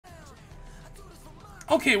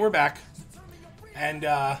Okay, we're back. And,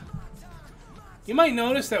 you might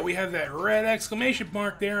notice that we have that red exclamation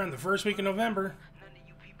mark there on the first week of November.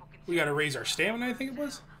 We gotta raise our stamina, I think it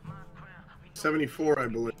was? 74, I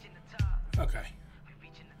believe. Okay.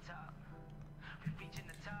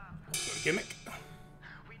 Gimmick.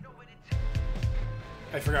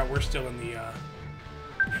 I forgot we're still in the,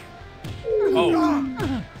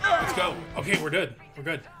 Oh. Let's go. Okay, we're good. We're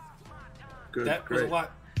good. Good. That Great. was a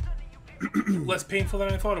lot less painful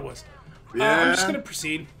than I thought it was. Yeah. I'm just gonna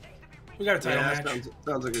proceed. We got a title match.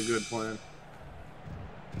 Sounds like a good plan.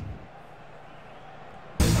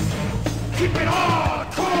 Keep it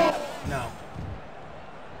hardcore! No.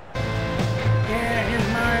 Yeah, here's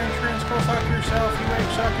my entrance. Go fuck yourself, you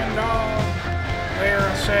egg-sucking dog. There,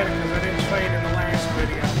 I said it because I didn't say it in the last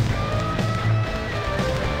video.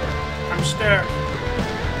 I'm stuck.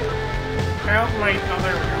 Help me. Oh,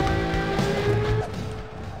 there we go.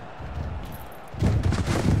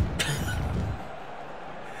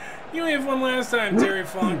 You only have one last time, Terry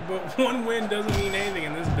Funk, but one win doesn't mean anything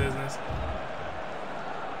in this business.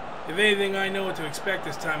 If anything, I know what to expect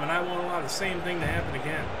this time, and I won't allow the same thing to happen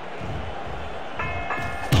again.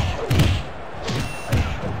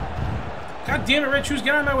 God damn it, Red Shoes,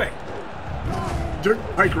 get out of my way! Dirt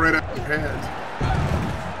bike right out your hands.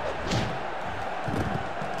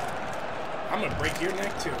 I'm gonna break your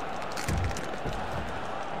neck, too.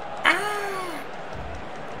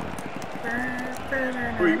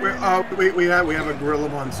 We have a Gorilla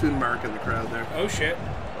Monsoon mark in the crowd there. Oh shit.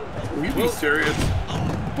 Will you be serious?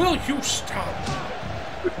 Will you stop?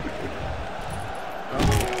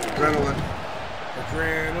 Adrenaline.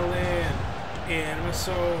 Adrenaline in my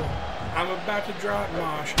soul. I'm about to drop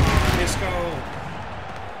mosh on his skull.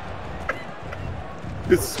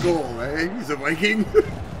 His skull, eh? He's a Viking.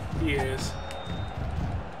 He is.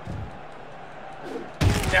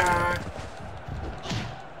 Die.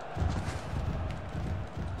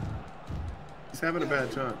 He's having a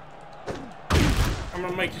bad time. I'm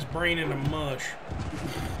gonna make his brain into mush.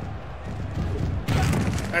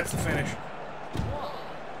 That's the finish.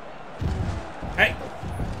 Hey!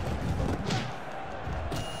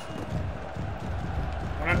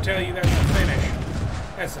 When I tell you that's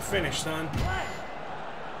the finish, son. 1,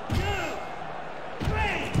 2,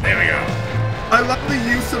 3. There we go. I love the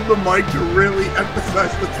use of the mic to really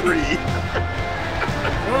emphasize the 3.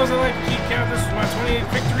 For those that like to keep count, this is my 28th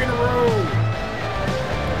victory in a row.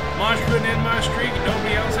 Mosh couldn't end my streak, and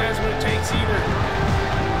nobody else has what it takes either.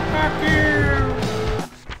 Fuck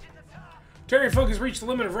you! Terry Funk has reached the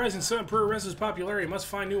limit of rising Sun Pro Wrestler's popularity and must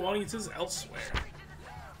find new audiences elsewhere.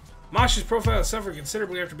 Mosh's profile has suffered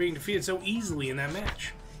considerably after being defeated so easily in that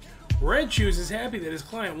match. Red Shoes is happy that his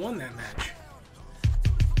client won that match.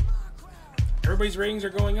 Everybody's ratings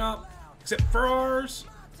are going up, except for ours.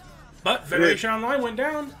 But Federation Online went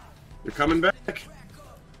down. You're coming back?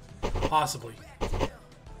 Possibly.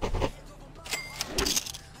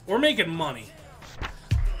 We're making money.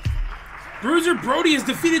 Bruiser Brody has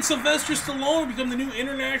defeated Sylvester Stallone to become the new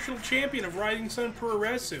international champion of Rising Sun Pro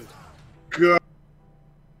Wrestling. Good.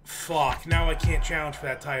 Fuck, now I can't challenge for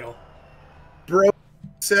that title. Bro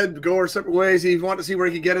said go our separate ways. He wanted to see where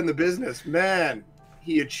he could get in the business. Man,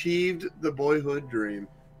 he achieved the boyhood dream.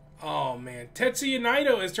 Oh man, Tetsuya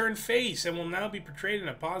Naito has turned face and will now be portrayed in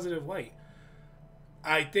a positive light.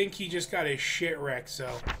 I think he just got his shit wrecked, so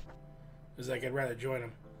I was like, I'd rather join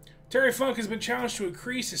him. Terry Funk has been challenged to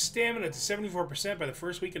increase his stamina to 74% by the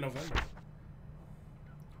first week in November.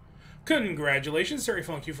 Congratulations, Terry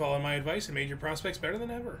Funk. You followed my advice and made your prospects better than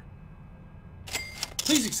ever.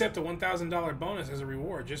 Please accept a $1,000 bonus as a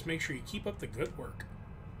reward. Just make sure you keep up the good work.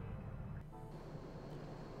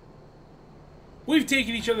 We've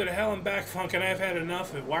taken each other to hell and back, Funk, and I've had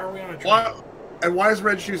enough of it. Why are we on a train? And why is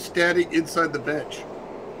Red Shoes standing inside the bench?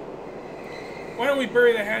 Why don't we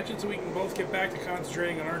bury the hatchet so we can both get back to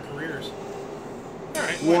concentrating on our careers?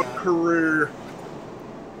 Alright, What career?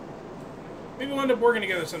 Maybe we'll end up working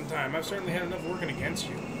together sometime. I've certainly had enough working against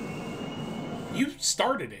you. You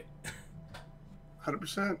started it.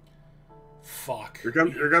 100%. Fuck. Here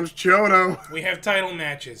comes Chono. We have title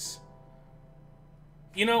matches.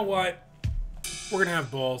 You know what? We're gonna have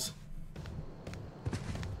balls.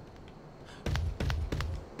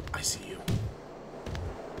 I see you.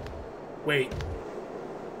 Wait.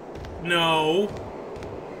 No.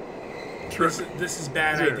 This is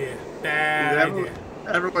bad idea. Bad idea.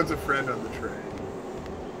 Everyone's a friend on the train.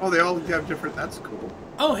 Oh, they all have different... That's cool.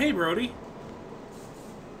 Oh, hey, Brody.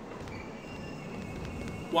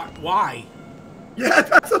 Why? Yeah,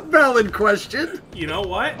 that's a valid question. You know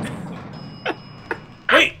what?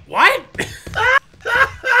 Wait, what?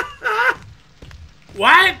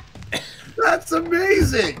 What? That's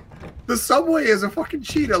amazing. The subway is a fucking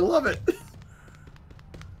cheat. I love it.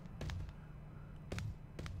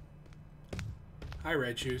 Hi,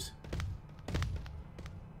 Red Shoes.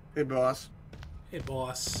 Hey, boss. Hey,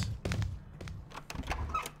 boss.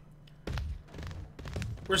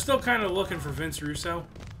 We're still kind of looking for Vince Russo.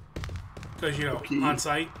 Because, you know, Low-key. on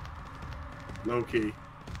site. Low key.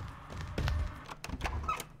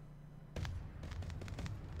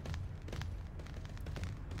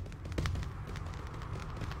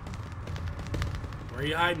 Where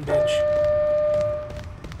you hiding, bitch?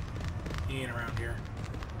 He ain't around here.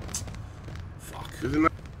 Fuck. Isn't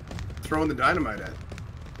that throwing the dynamite at?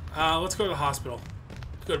 Let's go to the hospital.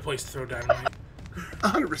 Let's go to a place to throw dynamite.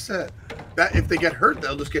 100%. That if they get hurt,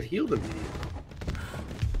 they'll just get healed immediately.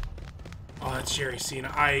 Oh, that's Jerry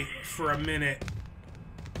Cena. For a minute.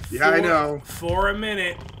 Yeah, I know. For a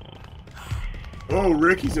minute. Oh,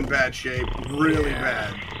 Ricky's in bad shape. Really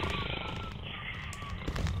bad.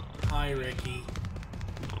 Hi, Ricky.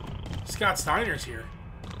 Scott Steiner's here.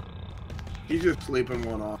 He's just sleeping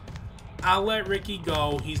one off. I'll let Ricky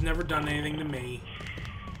go. He's never done anything to me.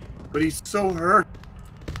 But he's so hurt.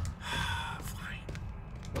 Fine.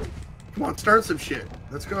 Come on, start some shit.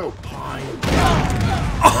 Let's go. Fine.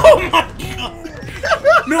 Oh my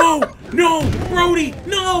god! No! No! Brody!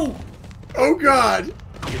 No! Oh god!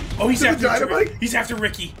 Oh, he's Did after the dynamite? He's after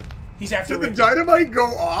Ricky. He's after Did the Ricky. dynamite go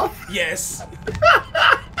off? Yes.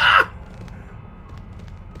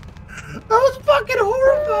 That was fucking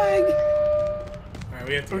horrifying! Alright,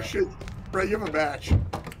 we have to Oh go. shit. Right, you have a match.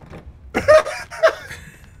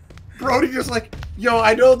 Brody just like, yo,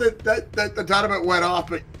 I know that the dynamite went off,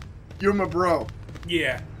 but you're my bro.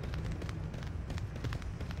 Yeah.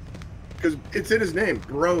 Because it's in his name,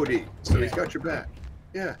 Brody. So he's Yeah. got your back.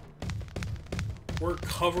 Yeah. We're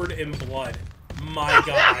covered in blood. My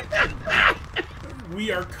god.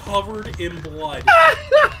 We are covered in blood.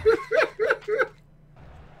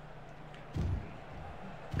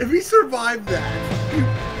 If he survived that,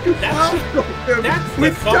 you That's him That's the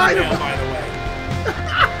with thumbnail, dynamite. by the way.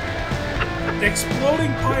 The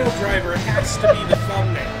exploding pile driver has to be the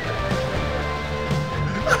thumbnail.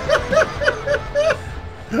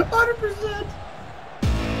 100%.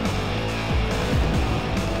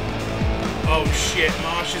 Oh shit,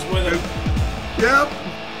 Mosh is with him. Yep.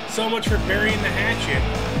 So much for burying the hatchet.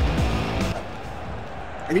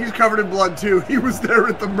 And he's covered in blood too. He was there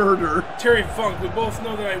at the murder. Terry Funk, we both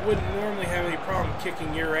know that I wouldn't normally have any problem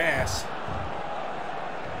kicking your ass.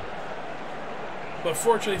 But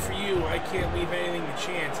fortunately for you, I can't leave anything to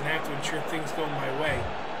chance and have to ensure things go my way.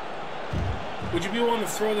 Would you be willing to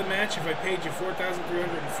throw the match if I paid you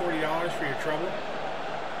 $4,340 for your trouble?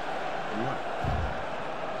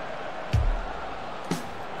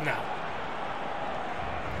 No.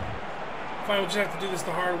 Fine, we'll just have to do this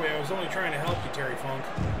the hard way. I was only trying to help you, Terry Funk.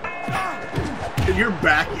 And your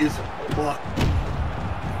back is fucked.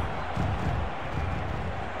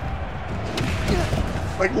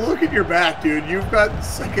 Like, look at your back, dude. You've got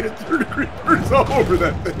second and third degree burns all over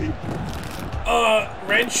that thing.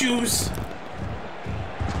 Red Shoes.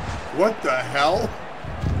 What the hell?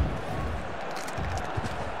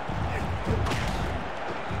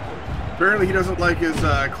 Apparently he doesn't like his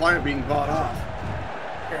client being bought off.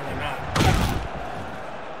 Apparently not.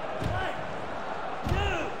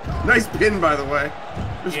 Nice pin, by the way.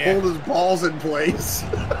 Just Yeah. hold his balls in place.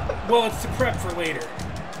 Well, it's to prep for later.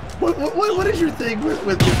 What is your thing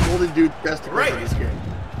with just holding dude's testicles Right. in this game?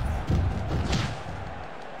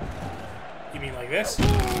 You mean like this?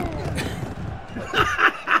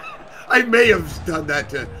 I may have done that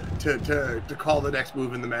to call the next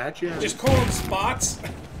move in the match, yeah. Just call them spots.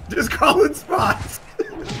 Just calling spots.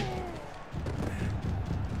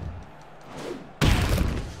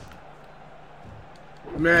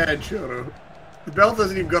 Man, Shoto. The belt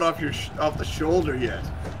doesn't even get off the shoulder yet.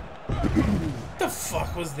 What the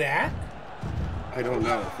fuck was that? I don't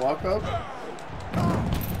know. Fuck up?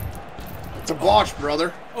 It's a botch,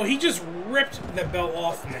 brother. Oh, he just ripped the belt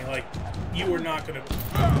off me. Like, you were not gonna...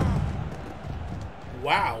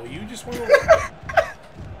 Wow, you just went over...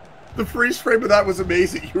 The freeze frame of that was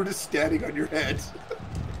amazing. You were just standing on your head.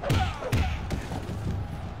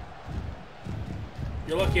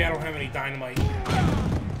 You're lucky I don't have any dynamite.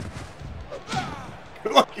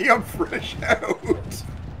 You're lucky I'm fresh out.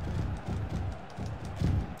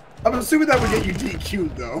 I'm assuming that would get you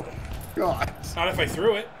DQ'd, though. God. Not if I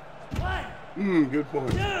threw it. Good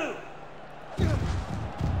point.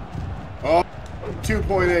 Oh,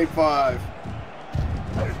 2.85.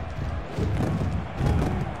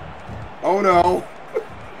 Oh no.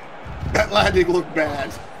 That landing looked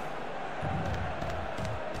bad.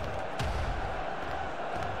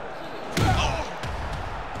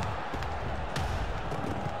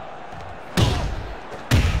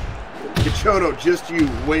 Chono, just you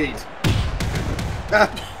wait. I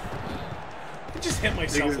just hit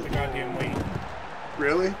myself with the goddamn weight.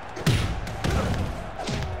 Really?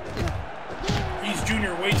 He's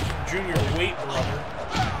junior weight, brother.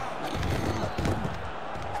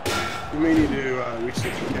 You may need to reach the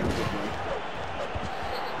camera, man.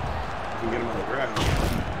 You can get him on the ground.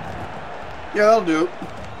 Yeah, that'll do.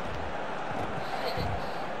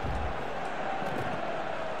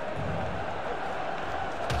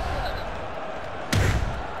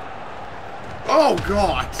 Oh,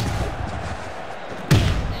 God!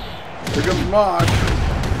 Here comes Mosh.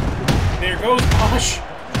 There goes Mosh.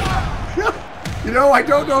 You know, I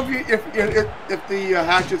don't know if the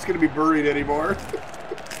hatchet's going to be buried anymore.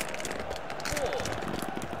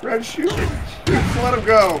 Red shirt. Just let him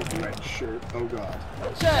go. Red shirt. Oh, God.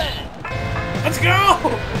 Let's go!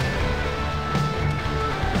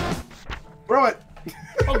 Throw it.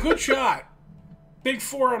 Oh, good shot. Big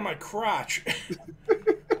 4 on my crotch.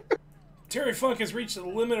 Terry Funk has reached the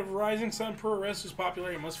limit of Rising Sun Pro Wrestler's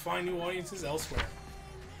popularity and must find new audiences elsewhere.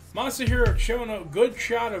 Masahiro Chono, good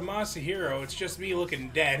shot of Masahiro. It's just me looking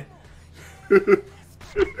dead. Good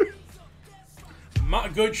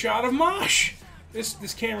shot of Mosh.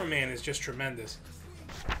 This cameraman is just tremendous.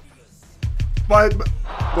 By the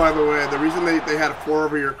way, the reason they had a 4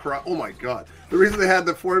 over your crotch. Oh my God! The reason they had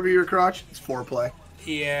the 4 over your crotch is foreplay.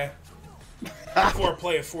 Yeah.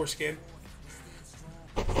 Foreplay of foreskin.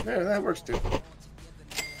 Yeah, that works too.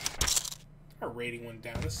 Our rating went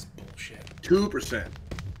down. This is bullshit. 2%.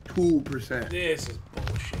 2%. This is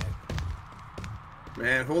bullshit.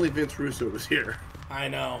 Man, if only Vince Russo was here. I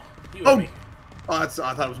know. You Oh! and me. Oh, I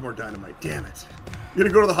thought it was more dynamite. Damn it. You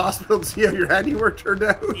gonna go to the hospital and see how your handiwork turned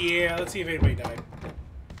out? Yeah, let's see if anybody died.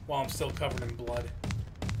 While I'm still covered in blood.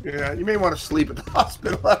 Yeah, you may want to sleep at the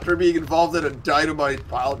hospital after being involved in a dynamite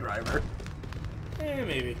pile driver.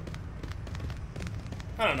 Maybe.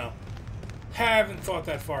 I don't know. Haven't thought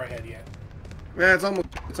that far ahead yet. Man,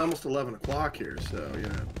 it's almost 11 o'clock here, so, you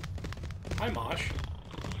know. Hi, Mosh.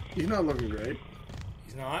 He's not looking great.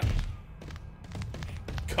 He's not.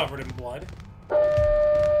 Covered in blood.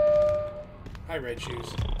 Hi, Red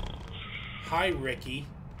Shoes. Hi, Ricky.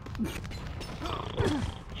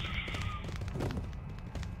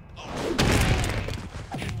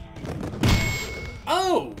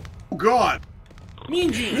 Oh! God!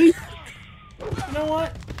 Mean Gene! You know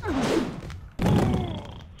what?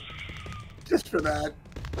 Just for that.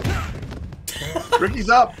 Ricky's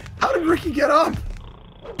up. How did Ricky get up?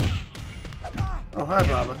 Oh, hi,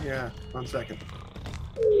 Baba. Yeah, 1 second.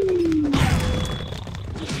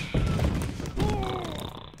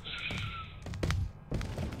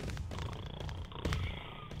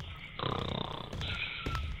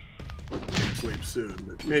 Sleep soon,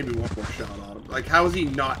 but maybe one more shot on him. Like, how is he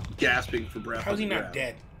not gasping for breath? How's he not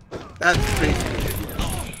dead? That's basically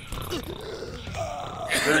it.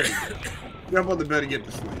 There you go. Jump on the bed and get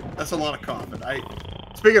to sleep. That's a lot of coughing.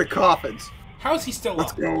 Speaking of coffins. How's he still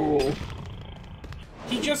Let's up? go.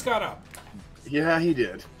 He just got up. Yeah, he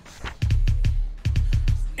did.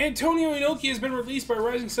 Antonio Inoki has been released by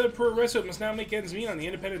Rising Sun Pro Wrestling and must now make ends meet on the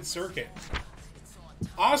independent circuit.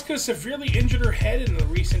 Asuka severely injured her head in the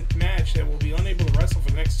recent match and will be unable to wrestle for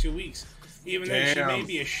the next 2 weeks. Even though she may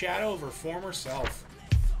be a shadow of her former self.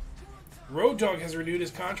 Road Dogg has renewed his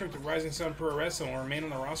contract with Rising Sun Pro Wrestling and will remain on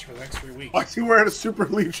the roster for the next 3 weeks. Why is he wearing a Super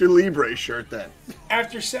Lucha Libre shirt then?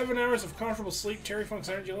 After 7 hours of comfortable sleep, Terry Funk's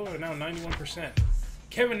energy level is now 91%.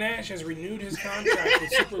 Kevin Nash has renewed his contract with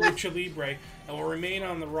Super Lucha Libre and will remain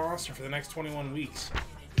on the roster for the next 21 weeks.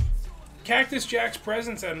 Cactus Jack's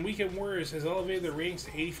presence on Weekend Warriors has elevated their ratings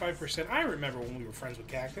to 85%. I remember when we were friends with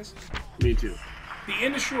Cactus. Me too. The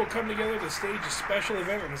industry will come together to stage a special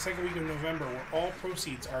event on the second week of November where all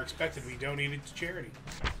proceeds are expected to be donated to charity.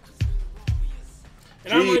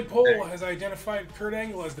 An online poll has identified Kurt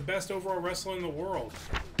Angle as the best overall wrestler in the world.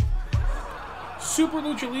 Super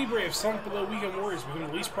Lucha Libre have sunk below Weekend Warriors, becoming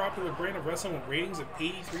the least popular brand of wrestling with ratings of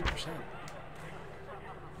 83%.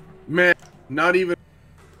 Man, not even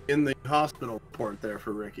in the hospital report there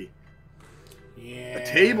for Ricky. Yeah. A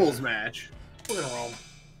tables match. We're gonna roll.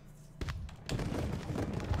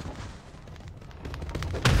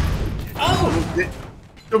 Oh!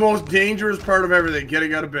 The most dangerous part of everything,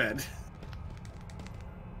 getting out of bed.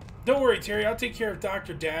 Don't worry, Terry. I'll take care of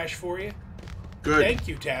Dr. Dash for you. Good. Thank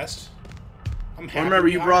you, Test. I'm happy. Well, remember,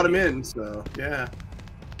 you brought him you. in, so, yeah.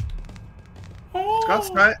 Oh.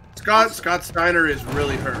 Scott Steiner is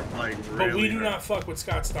really hurt. Like, really But we do hurt. not fuck with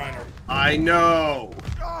Scott Steiner. I know.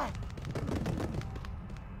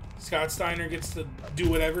 Scott Steiner gets to do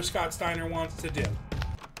whatever Scott Steiner wants to do.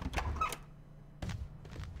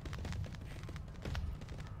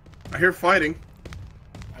 I hear fighting.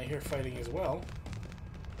 I hear fighting as well.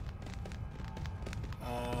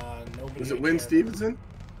 Nobody. Is it Win Stevenson?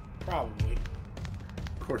 Probably.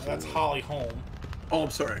 Of course. That's Holly Holm. Oh, I'm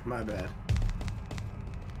sorry. My bad.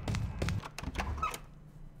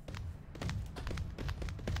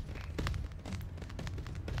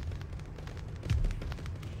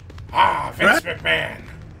 Ah, Vince McMahon.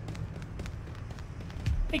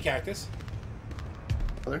 Hey, Cactus.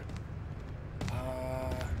 Other?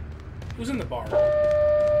 Who's in the bar?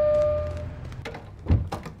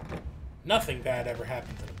 Nothing bad ever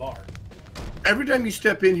happens in the bar. Every time you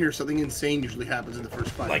step in here, something insane usually happens in the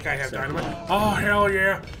first 5 Like I have seconds. dynamite. Oh, hell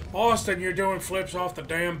yeah. Austin, you're doing flips off the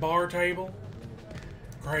damn bar table?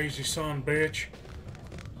 Crazy son bitch.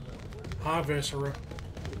 Hi, Viscera.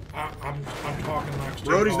 I'm talking like Steve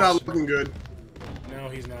Brody's not Austin. looking good. No,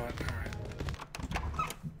 he's not. Alright.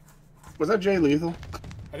 Was that Jay Lethal?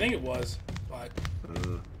 I think it was, but...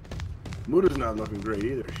 Muda's not looking great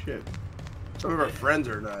either. Shit. Some of our friends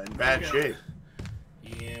are in bad shape.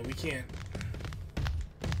 Yeah, we can't...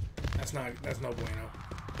 That's no bueno.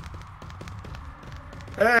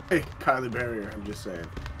 Hey, Kylie Barrier, I'm just saying.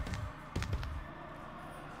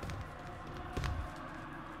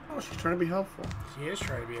 Oh, she's trying to be helpful. She is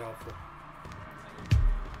trying to be helpful.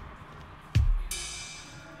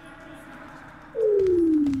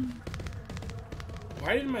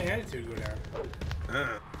 Why didn't my attitude go down?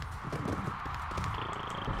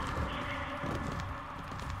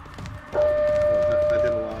 That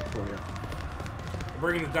did a lot for you. We're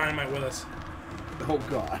bringing the dynamite with us. Oh,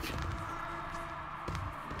 God.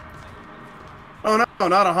 Oh, no,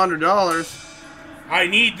 not $100. I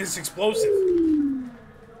need this explosive.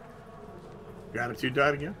 Your attitude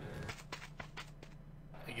died again?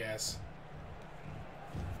 I guess.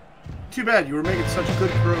 Too bad, you were making such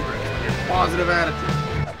good progress with your positive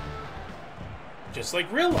attitude. Just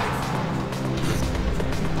like real life.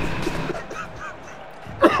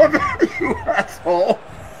 You asshole.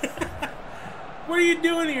 What are you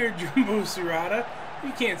doing here, Jumbo Serrata?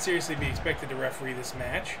 You can't seriously be expected to referee this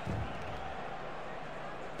match.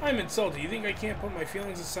 I'm insulted. You think I can't put my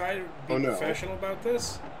feelings aside and be professional about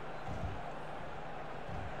this?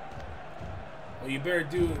 Well, you better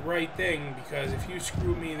do the right thing, because if you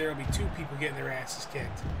screw me, there'll be 2 people getting their asses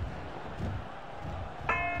kicked.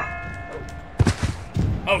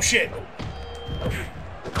 Oh, shit!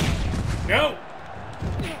 No!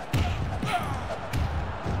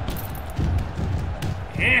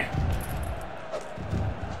 Yeah.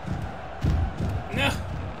 No.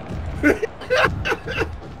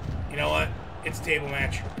 You know what? It's a table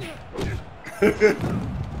match.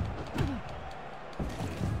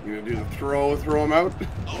 You gonna do the throw him out?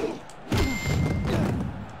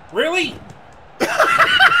 Really?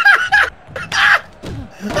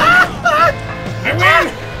 I win!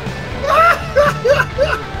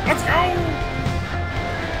 Let's go!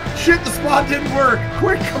 Shit, the spot didn't work!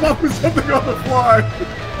 Quick, come up with something on the fly!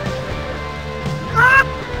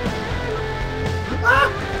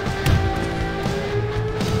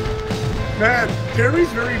 Man, Terry's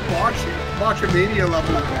very botchamania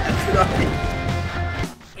level of that tonight.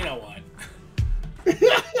 You know what?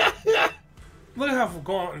 Look at how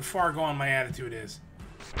far gone my attitude is.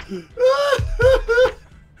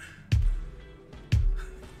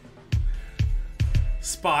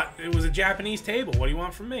 Spot. It was a Japanese table. What do you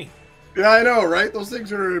want from me? Yeah, I know, right? Those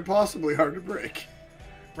things are impossibly hard to break.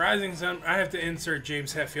 Rising Sun. I have to insert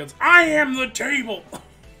James Hetfield's "I am the table."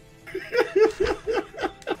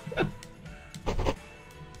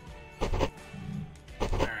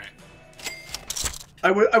 I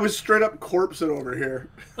was straight up corpsing over here.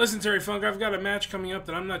 Listen, Terry Funk, I've got a match coming up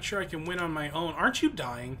that I'm not sure I can win on my own. Aren't you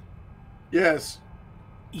dying? Yes.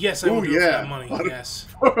 Yes, I will do it for that money. Yes.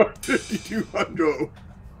 52 hundo.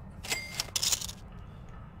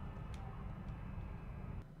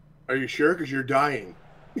 Are you sure? Because you're dying.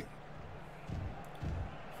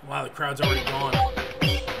 Wow, the crowd's already gone.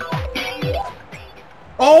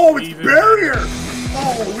 Oh, it's Barrier!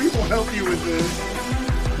 Oh, we will help you with this.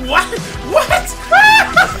 What? What?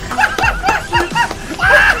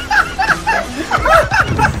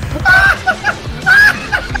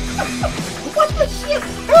 What the shit?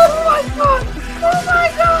 Oh my god! Oh my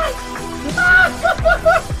god!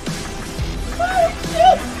 Oh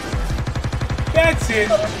shit! That's it.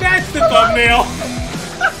 That's the thumbnail.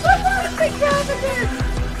 Oh my god!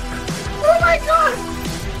 Oh my god!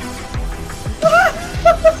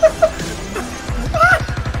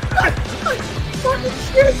 Fucking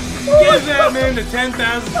shit! Give that man the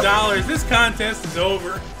 $10,000. This contest is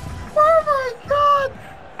over. Oh my god!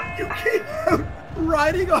 You came out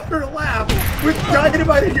riding on her lap with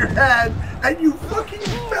dynamite in your hand, And you fucking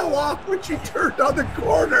fell off when she turned on the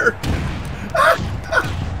corner.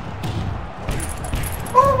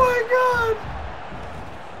 Oh my god!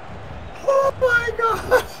 Oh my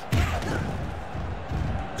god!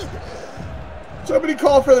 Somebody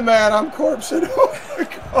call for the man. I'm corpsing. Oh my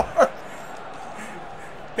god!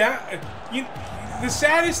 The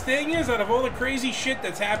saddest thing is, out of all the crazy shit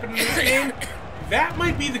that's happened in this game, that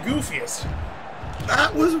might be the goofiest.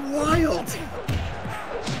 That was wild.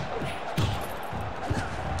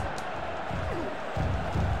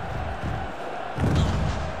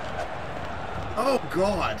 Oh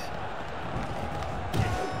god.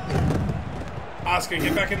 Asuka,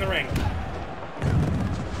 get back in the ring.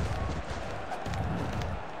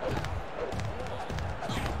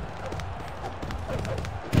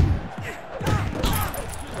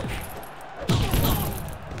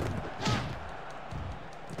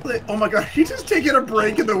 Oh my god, he's just taking a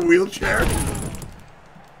break in the wheelchair.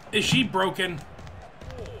 Is she broken?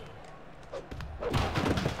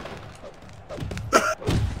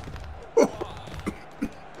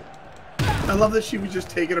 I love that she was just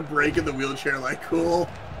taking a break in the wheelchair, like, cool,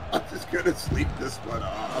 I'm just gonna sleep this one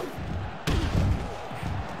off.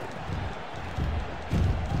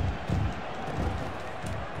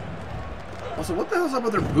 Also, what the hell's up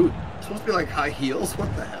with her boot? It's supposed to be like high heels?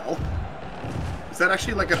 What the hell? Is that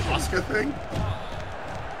actually like an Asuka thing?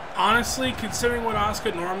 Honestly, considering what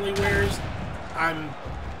Asuka normally wears, I'm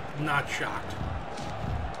not shocked.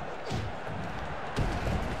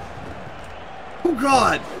 Oh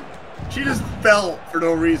god! She just fell for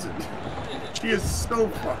no reason. She is so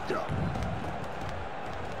fucked up.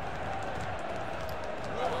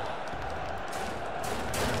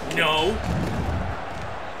 No.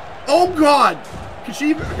 Oh god! Could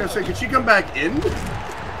she? I was gonna say, could she come back in?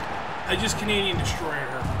 I just Canadian destroyed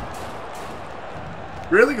her.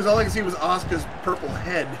 Really? Because all I can see was Asuka's purple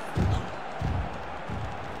head.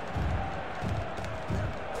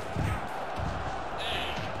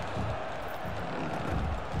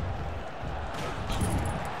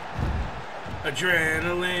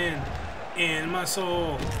 Adrenaline in my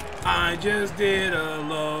soul. I just did a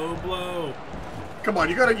low blow. Come on,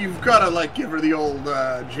 you've gotta like give her the old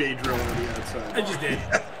J drill on the outside. I just did.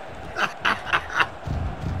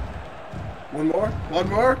 One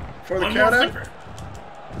more for the One count more out. flipper.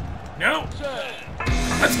 No.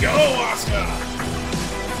 Let's go, Asuka.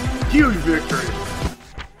 Huge victory.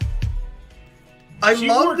 She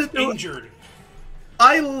looked injured.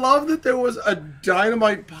 I love that there was a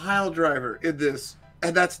dynamite pile driver in this,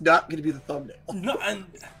 and that's not going to be the thumbnail. No, and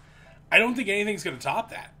I don't think anything's going to top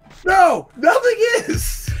that. No, nothing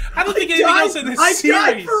is. I don't think anything else in this series.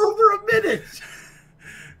 I died for over a minute.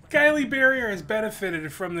 Kylie Barrier has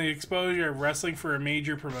benefited from the exposure of wrestling for a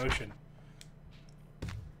major promotion.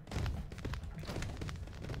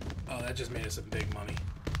 Oh, that just made us some big money.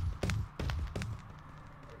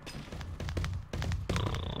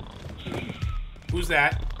 Who's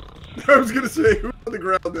that? I was gonna say, who's on the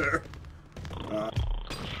ground there?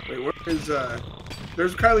 Wait, where is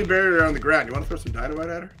there's Kylie Barrier on the ground. You want to throw some dynamite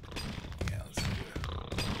at her? Yeah, let's do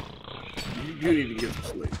that. You need to get some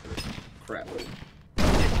sleep. Crap.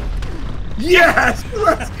 Yes!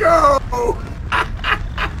 Let's go!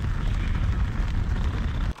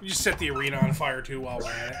 We just set the arena on fire too while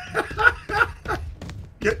we're at it.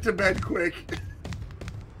 Get to bed quick.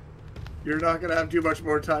 You're not gonna have too much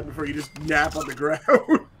more time before you just nap on the ground.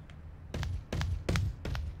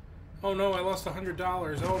 Oh no, I lost $100.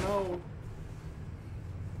 Oh no.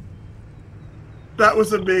 That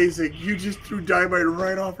was amazing. You just threw dynamite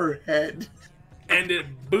right off her head. And it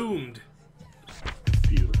boomed.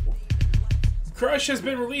 Beautiful. Crush has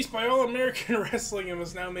been released by All American Wrestling and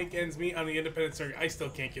must now make ends meet on the independent circuit. I still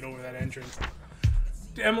can't get over that entrance.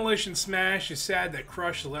 Demolition Smash is sad that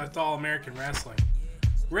Crush left All American Wrestling.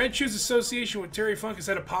 Red Shoes' association with Terry Funk has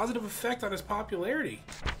had a positive effect on his popularity.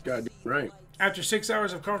 God, right. After 6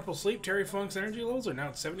 hours of comfortable sleep, Terry Funk's energy levels are now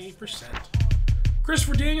at 78%.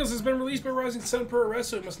 Christopher Daniels has been released by Rising Sun Pro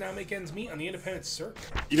Wrestling and must now make ends meet on the independent circuit.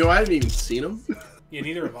 You know, I haven't even seen him. Yeah,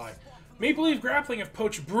 neither have I. Maple Leaf Grappling have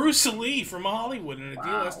poached Bruce Lee from Hollywood in a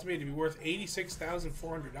deal estimated to be worth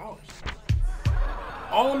 $86,400.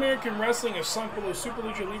 All American Wrestling has sunk below Super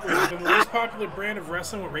Lucha Libre and has been the least popular brand of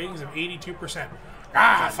wrestling with ratings of 82%.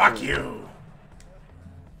 Ah, fuck you!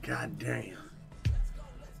 God damn.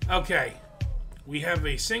 Okay. We have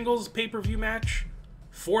a singles pay-per-view match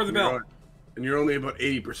for the belt. And you're only about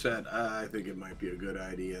 80%. I think it might be a good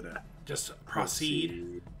idea to just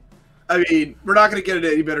proceed. I mean, we're not going to get into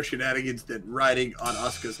any better shenanigans than riding on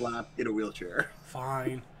Asuka's lap in a wheelchair.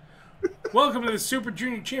 Fine. Welcome to the Super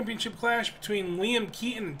Junior Championship clash between Liam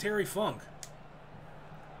Keaton and Terry Funk.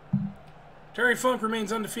 Terry Funk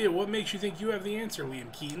remains undefeated. What makes you think you have the answer,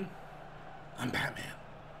 Liam Keaton? I'm Batman.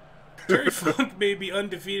 Terry Funk may be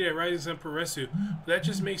undefeated at Rising Sun Pro Wrestling, but that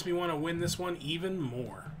just makes me want to win this one even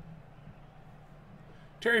more.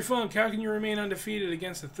 Terry Funk, how can you remain undefeated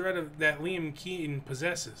against the threat of that Liam Keaton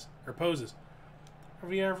possesses or poses?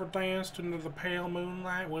 Have you ever danced into the pale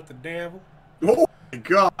moonlight with the devil? Oh my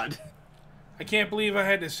God! I can't believe I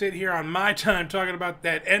had to sit here on my time talking about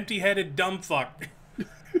that empty-headed dumb fuck.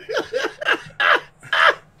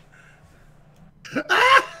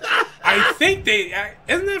 I think they...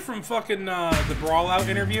 Isn't that from fucking the Brawl Out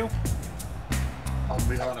interview? I'll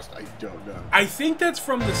be honest, I don't know. I think that's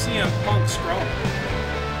from the CM Punk scroll.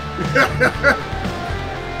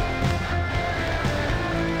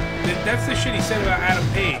 That's the shit he said about Adam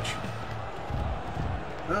Page.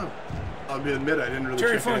 No. I'll admit I didn't really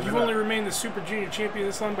Terry check Funk, you've out. only remained the Super Junior champion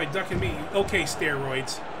this long by ducking me. Okay,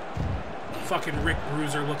 steroids. Fucking Rick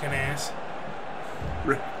Bruiser looking ass.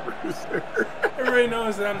 Rick Bruiser. Everybody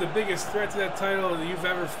knows that I'm the biggest threat to that title that you've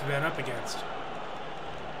ever been up against.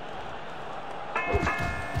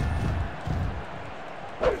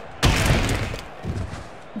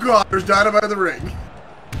 God, there's dynamite in the ring.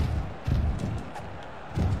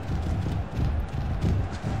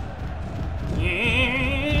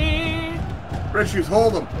 Red Shoes,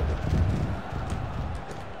 hold him.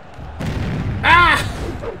 Ah!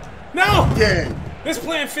 No! Dang. This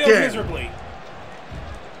plan failed miserably.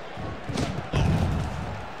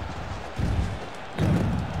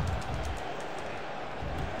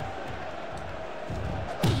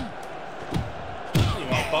 You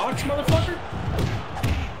want box, motherfucker?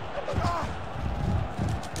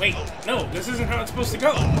 Wait, no, this isn't how it's supposed to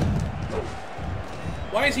go.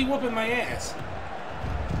 Why is he whooping my ass?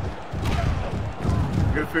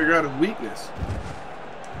 You gotta figure out his weakness.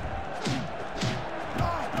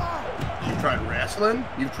 You've tried wrestling,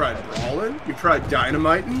 you've tried brawling, you've tried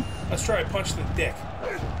dynamiting. Let's try to punch the dick.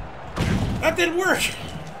 That didn't work!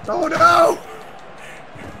 Oh no!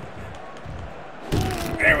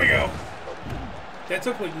 There we go. That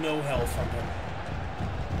took like no health from him.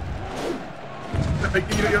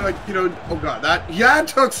 Oh god, that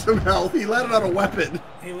took some health. He landed on a weapon.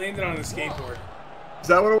 He landed on a skateboard. Is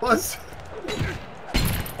that what it was?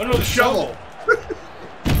 Oh no, the shovel!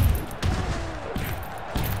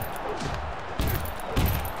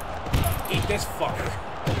 Eat this fucker.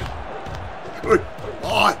 Good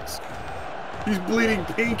God. He's bleeding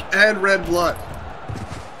pink and red blood.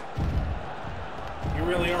 You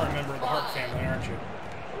really are a member of the Hart family, aren't you?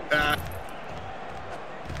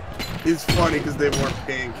 It's funny because they wore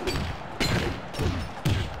pink.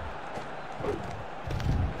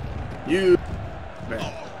 You...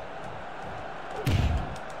 Man.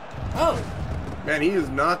 Oh! Man, he is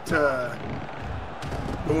not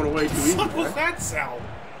going away too easy. What was that sound?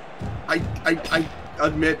 I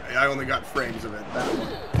admit I only got frames of it. That one.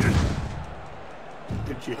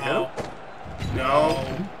 Did you hit him? No.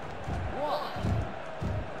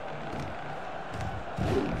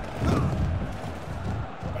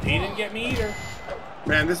 But he didn't get me either.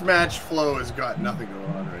 Man, this match flow has got nothing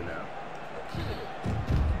going on right now.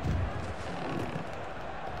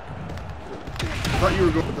 I thought you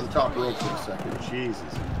were going to the top rope for a second.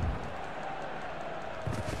 Jesus.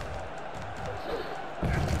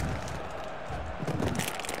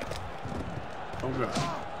 Oh god.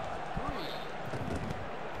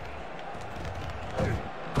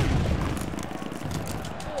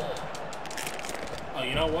 Oh,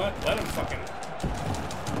 you know what? Let him fucking...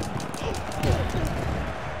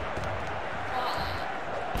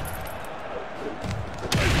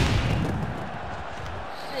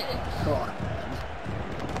 God.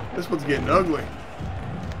 This one's getting ugly.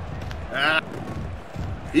 Ah.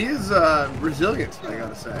 He is resilient, I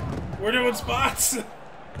gotta say. We're doing spots!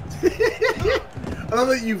 I love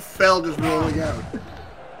that you fell just rolling out.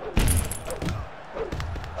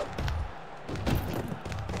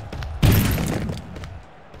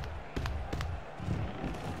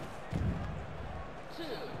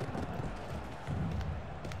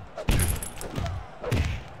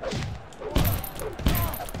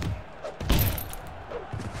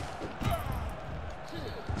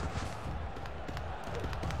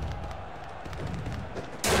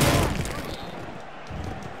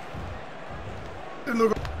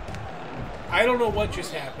 I don't know what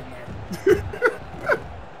just happened there.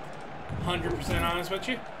 100% honest with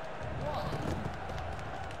you.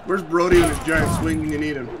 Where's Brody with his giant swing when you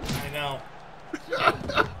need him? I know.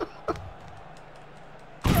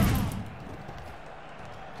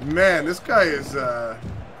 Man, this guy is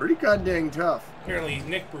pretty goddamn tough. Apparently he's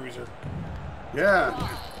Nick Bruiser. Yeah.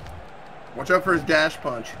 Watch out for his dash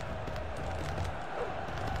punch.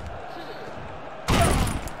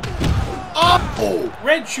 Oh!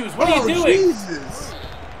 Red Shoes, what are you doing? Jesus!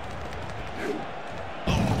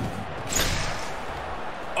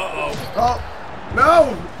 Uh-oh. Oh,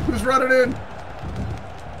 no! Who's running in?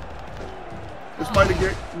 This might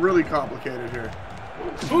get really complicated here.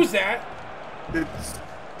 Who's that? It's...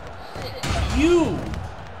 You!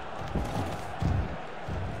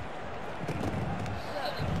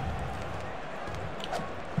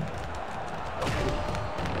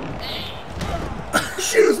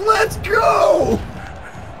 Shoes, let's go!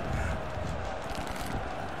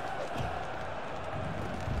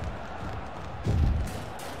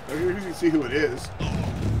 You can see who it is.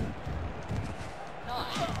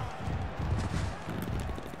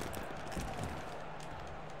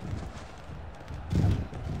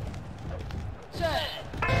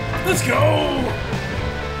 Let's go!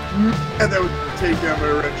 And that would take down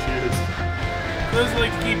my red shoes. For those who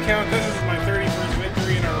like to keep count, this is my 31st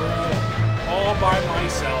victory in a row. All by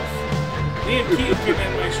myself. Liam Keaton can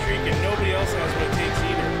end my streak and nobody else has what it takes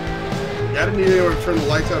either. I didn't need anyone to turn the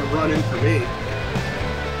lights out and run in for me.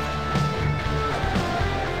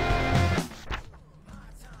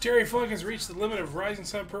 Terry Funk has reached the limit of Rising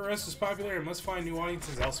Sun Pro Wrestlers popular and must find new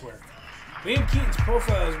audiences elsewhere. Liam Keaton's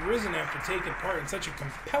profile has risen after taking part in such a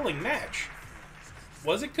compelling match.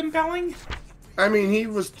 Was it compelling? I mean, he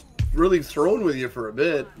was really thrown with you for a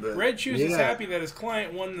bit. But Red Shoes is happy that his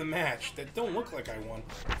client won the match. That don't look like I won.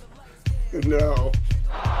 No.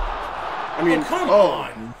 I mean, oh, come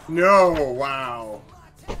on. No, wow.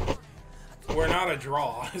 We're not a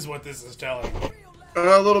draw, is what this is telling me.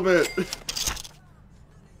 A little bit.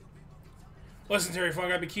 Listen, Terry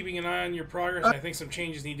Funk, I've been keeping an eye on your progress, and I think some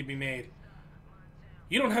changes need to be made.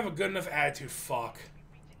 You don't have a good enough attitude, fuck.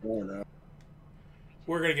 Oh, no.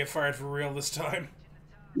 We're gonna get fired for real this time.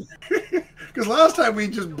 Because last time we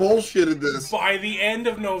just bullshitted this. By the end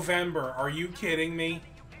of November, are you kidding me?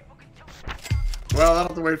 Well, I'll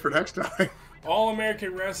have to wait for next time. All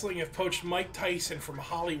American Wrestling have poached Mike Tyson from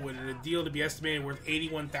Hollywood in a deal to be estimated worth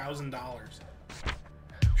 $81,000.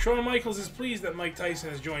 Shawn Michaels is pleased that Mike Tyson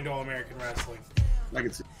has joined All American Wrestling. I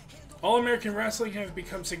can see. All American Wrestling have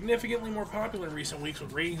become significantly more popular in recent weeks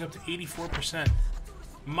with ratings up to 84%.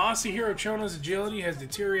 Masahiro Chono's agility has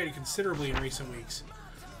deteriorated considerably in recent weeks.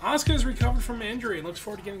 Asuka has recovered from an injury and looks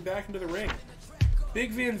forward to getting back into the ring.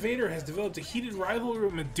 Big Van Vader has developed a heated rivalry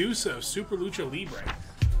with Medusa of Super Lucha Libre.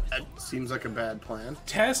 That seems like a bad plan.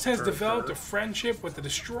 Test has developed a friendship with the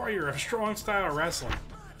destroyer of strong style wrestling.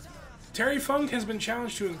 Terry Funk has been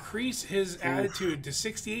challenged to increase his attitude to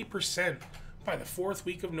 68% by the 4th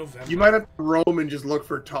week of November. You might have to roam and just look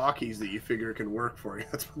for talkies that you figure can work for you.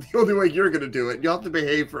 That's the only way you're going to do it. You'll have to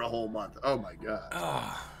behave for a whole month. Oh my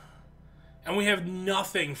god. And we have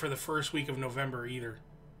nothing for the 1st week of November either.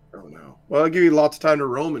 Oh no. Well, I'll give you lots of time to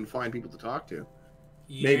roam and find people to talk to.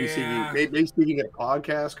 Yeah. Maybe see if you can get a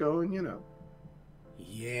podcast going, you know.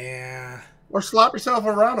 Yeah. Or slap yourself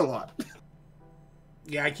around a lot.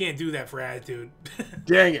 Yeah, I can't do that for attitude.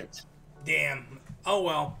 Dang it. Damn. Oh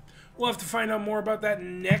well. We'll have to find out more about that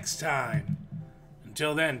next time.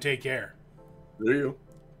 Until then, take care. There you go.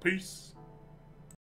 Peace.